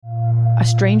A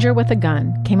stranger with a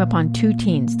gun came upon two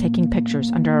teens taking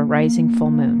pictures under a rising full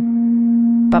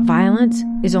moon. But violence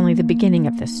is only the beginning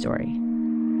of this story.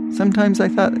 Sometimes I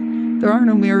thought, there are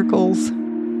no miracles.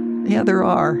 Yeah, there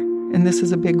are, and this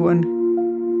is a big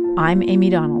one. I'm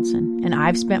Amy Donaldson, and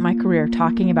I've spent my career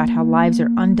talking about how lives are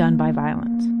undone by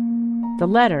violence. The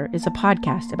Letter is a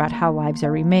podcast about how lives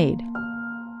are remade.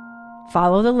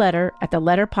 Follow The Letter at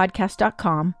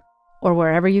theletterpodcast.com or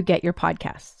wherever you get your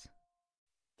podcasts.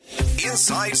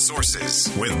 Inside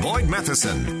Sources with Boyd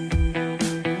Matheson.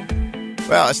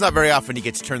 Well, it's not very often you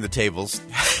get to turn the tables.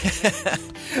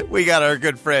 We got our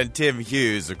good friend Tim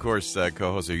Hughes, of course,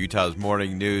 co-host of Utah's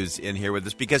Morning News, in here with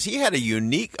us because he had a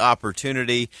unique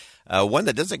opportunity, one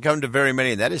that doesn't come to very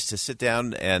many, and that is to sit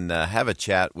down and have a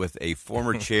chat with a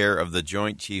former chair of the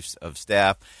Joint Chiefs of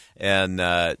Staff. And,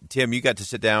 Tim, you got to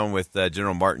sit down with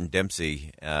General Martin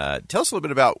Dempsey. Tell us a little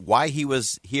bit about why he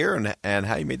was here and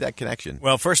how you made that connection.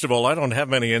 Well, first of all, I don't have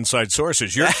many inside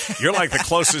sources. You're like the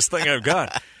closest thing I've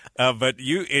got. But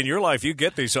you, in your life, you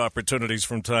get these opportunities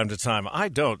from time to time. I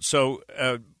don't. So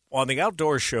on the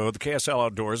outdoor show, the KSL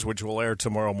Outdoors, which will air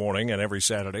tomorrow morning and every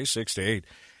Saturday, 6 to 8,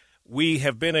 we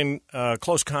have been in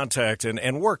close contact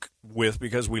and work with,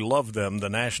 because we love them, the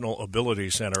National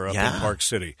Ability Center up in Park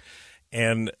City.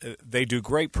 And they do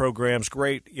great programs,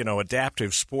 great,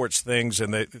 adaptive sports things.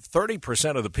 And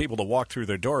 30% of the people that walk through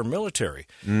their door are military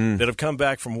that have come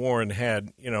back from war and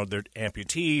had, their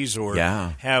amputees or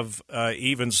have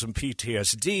even some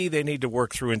PTSD they need to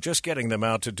work through. And just getting them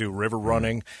out to do river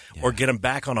running or get them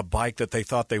back on a bike that they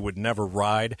thought they would never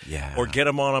ride or get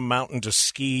them on a mountain to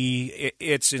ski,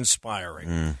 it's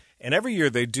inspiring. And every year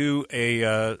they do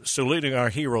a Saluting Our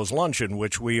Heroes luncheon,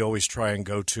 which we always try and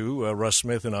go to, Russ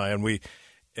Smith and I, and we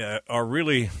are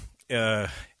really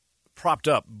propped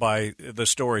up by the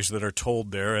stories that are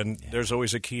told there, and there's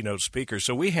always a keynote speaker.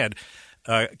 So we had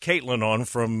Caitlin on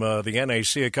from the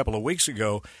NAC a couple of weeks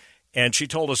ago, and she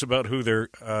told us about who their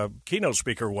keynote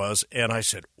speaker was, and I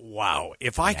said, wow,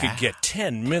 if I could get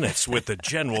 10 minutes with the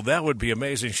general, that would be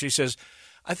amazing. She says,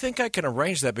 I think I can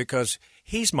arrange that because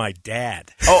he's my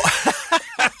dad. Oh,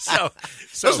 so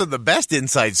those are the best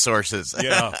inside sources.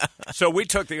 Yeah. So we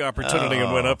took the opportunity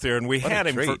and went up there, and we had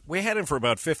him for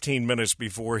about 15 minutes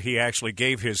before he actually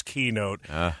gave his keynote,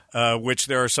 which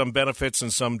there are some benefits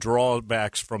and some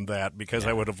drawbacks from that, because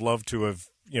I would have loved to have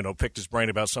picked his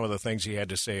brain about some of the things he had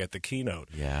to say at the keynote.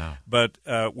 Yeah. But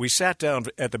we sat down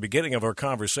at the beginning of our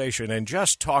conversation and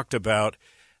just talked about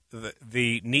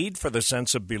the need for the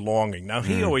sense of belonging. Now,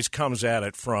 he always comes at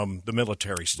it from the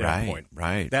military standpoint.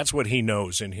 Right. That's what he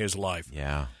knows in his life.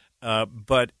 Yeah.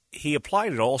 But he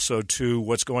applied it also to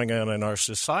what's going on in our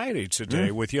society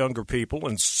today with younger people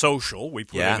and social, we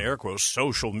put in air quotes,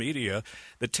 social media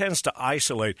that tends to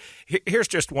isolate. Here's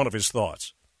just one of his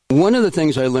thoughts. One of the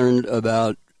things I learned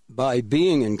about by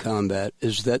being in combat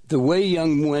is that the way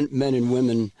young men and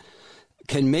women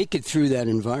can make it through that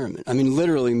environment. I mean,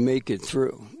 literally make it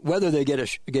through, whether they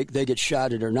get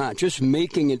shot at or not. Just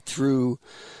making it through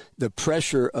the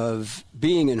pressure of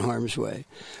being in harm's way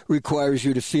requires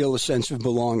you to feel a sense of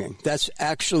belonging. That's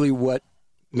actually what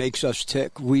makes us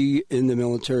tick. We in the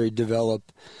military develop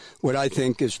what I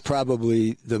think is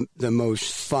probably the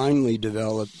most finely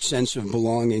developed sense of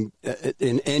belonging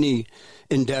in any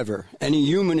endeavor, any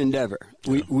human endeavor.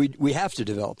 We have to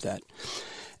develop that.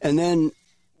 And then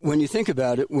when you think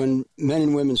about it, when men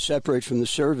and women separate from the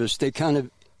service, they kind of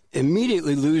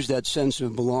immediately lose that sense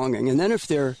of belonging. And then if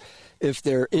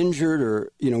they're injured,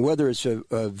 or whether it's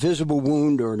a visible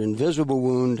wound or an invisible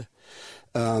wound,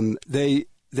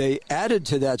 they added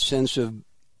to that sense of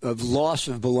loss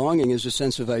of belonging is a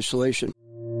sense of isolation.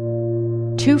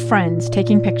 Two friends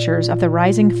taking pictures of the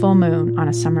rising full moon on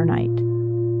a summer night.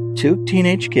 Two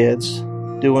teenage kids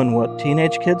doing what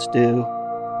teenage kids do.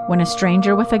 When a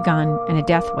stranger with a gun and a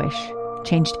death wish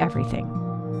changed everything.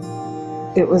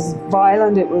 It was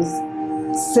violent, it was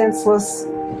senseless,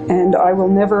 and I will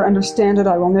never understand it,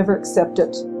 I will never accept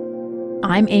it.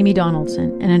 I'm Amy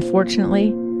Donaldson, and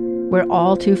unfortunately, we're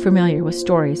all too familiar with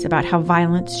stories about how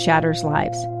violence shatters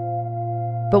lives.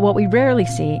 But what we rarely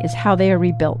see is how they are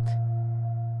rebuilt.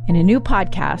 In a new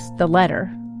podcast, The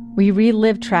Letter, we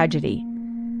relive tragedy,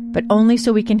 but only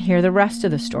so we can hear the rest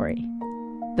of the story.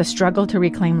 The struggle to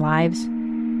reclaim lives,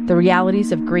 the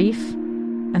realities of grief,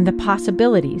 and the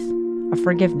possibilities of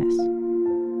forgiveness.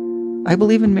 I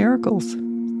believe in miracles.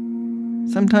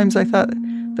 Sometimes I thought,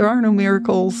 there are no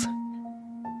miracles.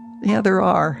 Yeah, there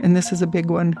are, and this is a big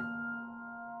one.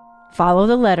 Follow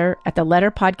The Letter at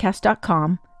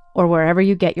theletterpodcast.com or wherever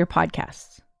you get your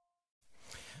podcasts.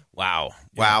 Wow,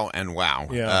 and wow.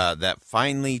 Yeah. That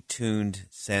finely tuned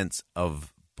sense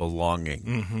of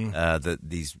belonging that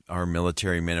these our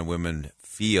military men and women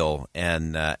feel,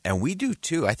 and we do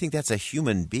too. I think that's a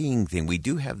human being thing. We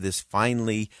do have this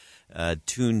finely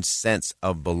tuned sense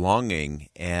of belonging,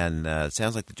 and it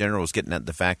sounds like the general was getting at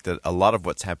the fact that a lot of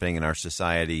what's happening in our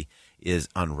society is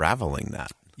unraveling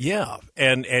that. Yeah,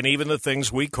 and even the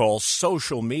things we call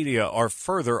social media are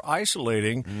further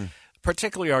isolating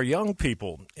particularly our young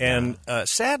people. And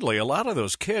sadly, a lot of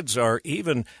those kids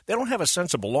they don't have a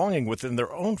sense of belonging within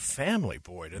their own family,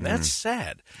 Boyd, and that's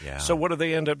sad. Yeah. So what do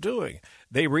they end up doing?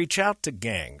 They reach out to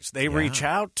gangs. They reach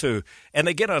out to, and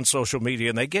they get on social media,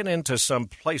 and they get into some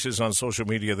places on social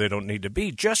media they don't need to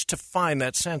be just to find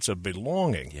that sense of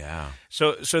belonging. Yeah.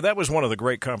 So that was one of the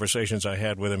great conversations I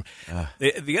had with him.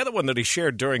 The other one that he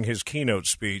shared during his keynote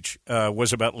speech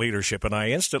was about leadership, and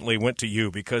I instantly went to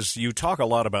you because you talk a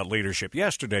lot about leadership.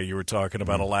 Yesterday you were talking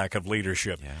about a lack of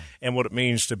leadership and what it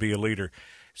means to be a leader.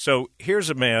 So here's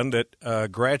a man that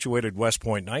graduated West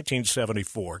Point in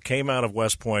 1974, came out of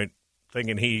West Point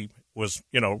thinking he was,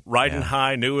 riding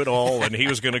high, knew it all, and he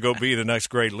was going to go be the next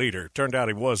great leader. Turned out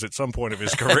he was at some point of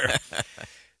his career.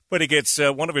 But he gets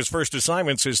one of his first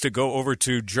assignments is to go over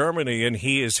to Germany, and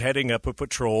he is heading up a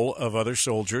patrol of other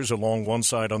soldiers along one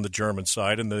side on the German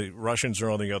side, and the Russians are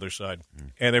on the other side.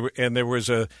 And there was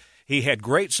he had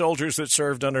great soldiers that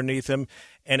served underneath him,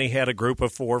 and he had a group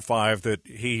of 4 or 5 that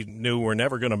he knew were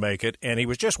never going to make it, and he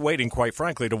was just waiting, quite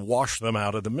frankly, to wash them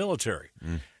out of the military.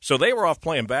 So they were off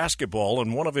playing basketball,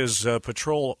 and one of his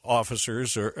patrol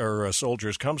officers or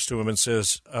soldiers comes to him and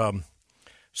says,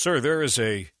 "Sir, there is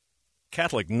a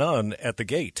Catholic nun at the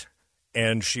gate,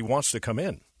 and she wants to come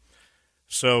in."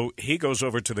 So he goes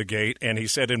over to the gate, and he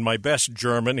said, in my best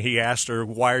German, he asked her,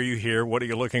 "Why are you here? What are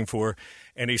you looking for?"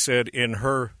 And he said, in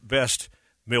her best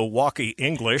Milwaukee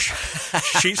English,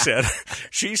 she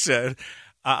said,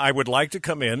 "I would like to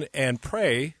come in and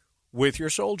pray with your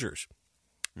soldiers."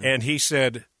 And he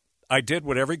said, "I did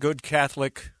what every good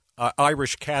Catholic,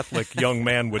 Irish Catholic young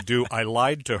man would do. I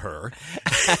lied to her,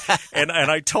 and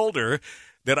I told her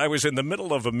that I was in the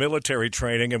middle of a military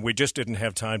training and we just didn't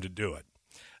have time to do it."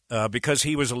 Because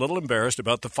he was a little embarrassed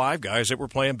about the 5 guys that were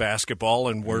playing basketball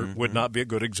and would not be a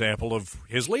good example of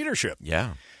his leadership.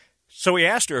 Yeah. So he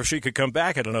asked her if she could come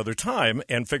back at another time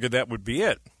and figured that would be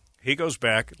it. He goes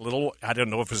back I don't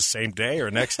know if it was the same day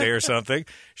or next day or something.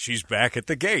 She's back at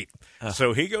the gate.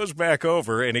 So he goes back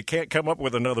over, and he can't come up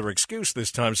with another excuse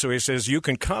this time. So he says, "You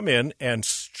can come in and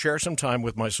share some time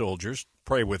with my soldiers,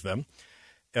 pray with them.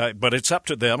 But it's up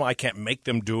to them. I can't make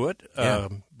them do it,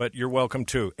 but you're welcome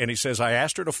to." And he says, I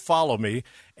asked her to follow me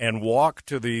and walk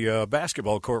to the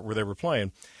basketball court where they were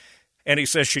playing. And he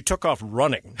says she took off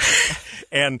running.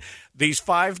 And these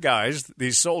 5 guys,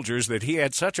 these soldiers that he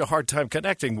had such a hard time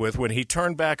connecting with, when he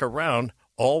turned back around,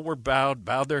 all were bowed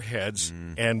their heads,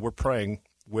 and were praying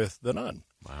with the nun.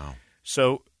 Wow.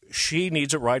 So she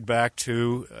needs a ride back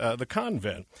to the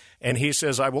convent. And he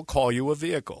says, "I will call you a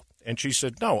vehicle." And she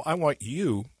said, "No, I want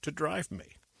you to drive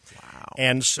me." Wow.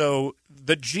 And so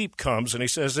the Jeep comes, and he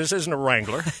says, "This isn't a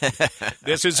Wrangler.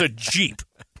 This is a Jeep."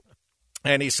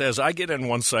 And he says, I get in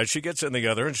one side, she gets in the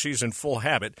other, and she's in full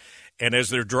habit. And as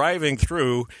they're driving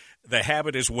through, the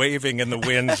habit is waving in the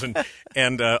winds.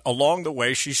 And along the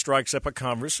way, she strikes up a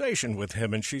conversation with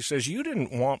him. And she says, "You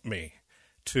didn't want me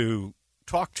to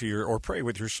talk to you or pray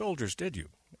with your soldiers, did you?"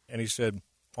 And he said,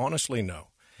 "Honestly, no."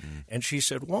 And she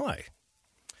said, "Why?"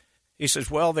 He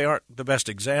says, "Well, they aren't the best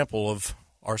example of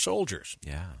our soldiers."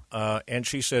 Yeah. And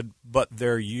she said, "But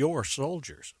they're your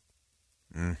soldiers."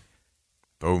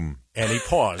 Boom. And he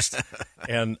paused,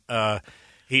 and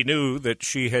he knew that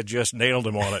she had just nailed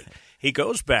him on it. He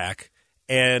goes back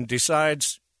and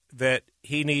decides that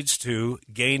he needs to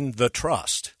gain the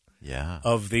trust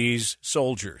of these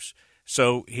soldiers.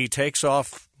 So he takes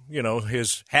off,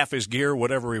 his half his gear,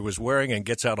 whatever he was wearing, and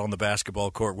gets out on the basketball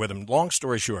court with him. Long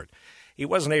story short, he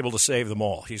wasn't able to save them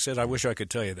all. He said, "I wish I could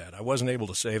tell you that. I wasn't able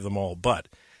to save them all, but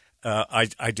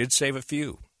I did save a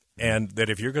few. And that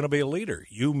if you're going to be a leader,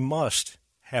 you must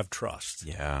have trust."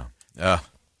 Yeah.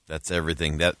 That's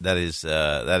everything. That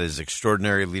is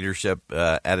extraordinary leadership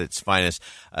at its finest.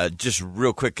 Just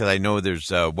real quick, because I know there's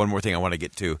one more thing I want to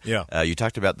get to. Yeah. You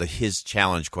talked about his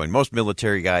challenge coin. Most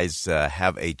military guys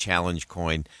have a challenge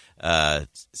coin,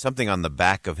 something on the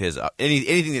back of his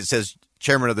anything that says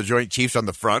Chairman of the Joint Chiefs on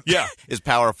the front is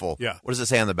powerful. Yeah. What does it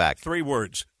say on the back? 3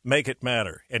 words, make it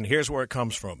matter. And here's where it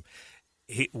comes from.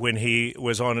 When he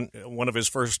was on one of his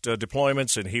first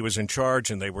deployments and he was in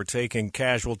charge and they were taking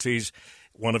casualties,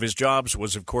 one of his jobs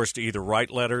was, of course, to either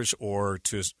write letters or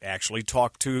to actually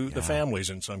talk to the families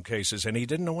in some cases, and he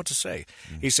didn't know what to say.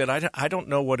 He said, I don't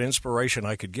know what inspiration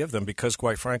I could give them because,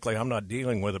 quite frankly, I'm not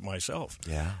dealing with it myself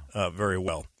very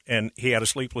well. And he had a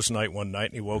sleepless night one night,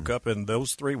 and he woke up, and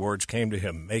those 3 words came to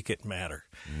him, make it matter.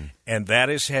 And that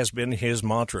has been his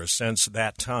mantra since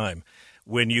that time.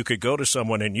 When you could go to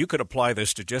someone, and you could apply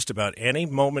this to just about any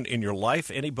moment in your life,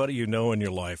 anybody you know in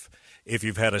your life. If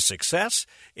you've had a success,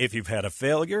 if you've had a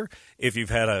failure, if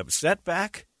you've had a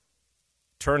setback,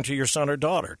 turn to your son or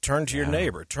daughter, turn to your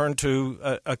neighbor, turn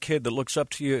to a kid that looks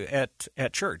up to you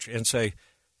at church and say,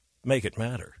 make it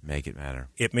matter. Make it matter.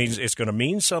 It means it's going to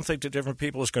mean something to different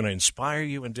people. It's going to inspire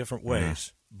you in different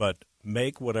ways. But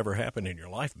make whatever happened in your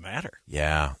life matter.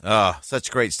 Yeah. Oh, such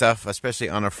great stuff, especially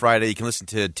on a Friday. You can listen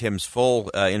to Tim's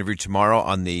full interview tomorrow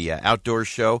on the Outdoors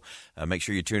Show. Make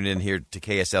sure you tune in here to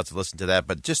KSL to listen to that.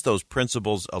 But just those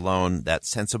principles alone, that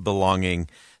sense of belonging,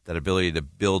 that ability to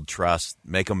build trust,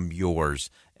 make them yours,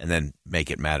 and then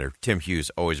make it matter. Tim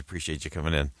Hughes, always appreciate you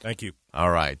coming in. Thank you. All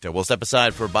right. We'll step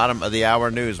aside for bottom of the hour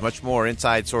news. Much more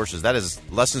Inside Sources. That is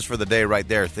lessons for the day right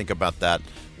there. Think about that.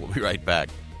 We'll be right back.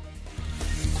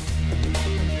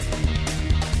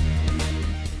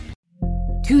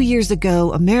 Two years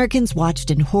ago, Americans watched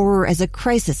in horror as a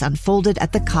crisis unfolded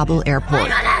at the Kabul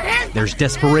airport. There's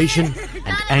desperation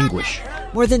and anguish.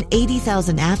 More than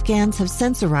 80,000 Afghans have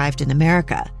since arrived in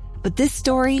America, but this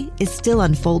story is still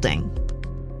unfolding.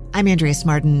 I'm Andrea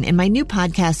Smartin. In my new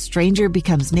podcast, Stranger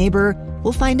Becomes Neighbor,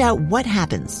 we'll find out what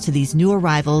happens to these new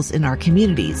arrivals in our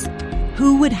communities.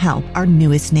 Who would help our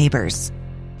newest neighbors?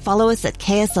 Follow us at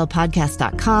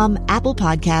kslpodcast.com, Apple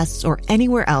Podcasts, or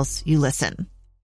anywhere else you listen.